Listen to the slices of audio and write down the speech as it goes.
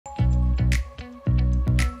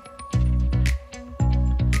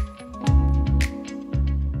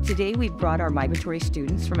Today we brought our migratory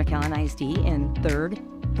students from McAllen ISD in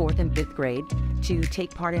 3rd, 4th, and 5th grade to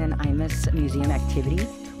take part in an IMAS museum activity,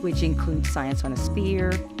 which includes science on a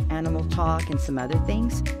sphere, animal talk, and some other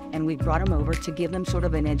things. And we brought them over to give them sort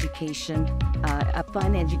of an education, a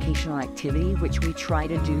fun educational activity, which we try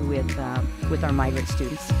to do with our migrant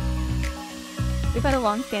students. We've had a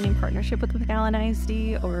long-standing partnership with McAllen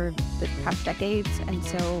ISD over the past decades, and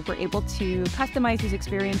so we're able to customize these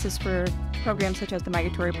experiences for programs such as the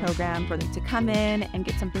migratory program for them to come in and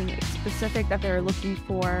get something specific that they're looking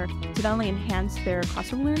for to not only enhance their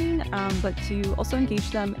classroom learning, but to also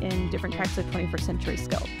engage them in different types of 21st century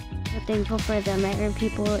skills. We're thankful for the migrant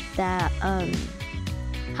people that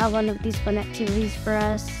have one of these fun activities for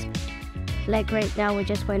us. Like right now, we're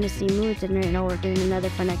just going to see moods, and right now we're doing another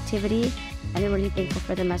fun activity, and I'm really thankful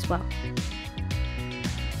for them as well.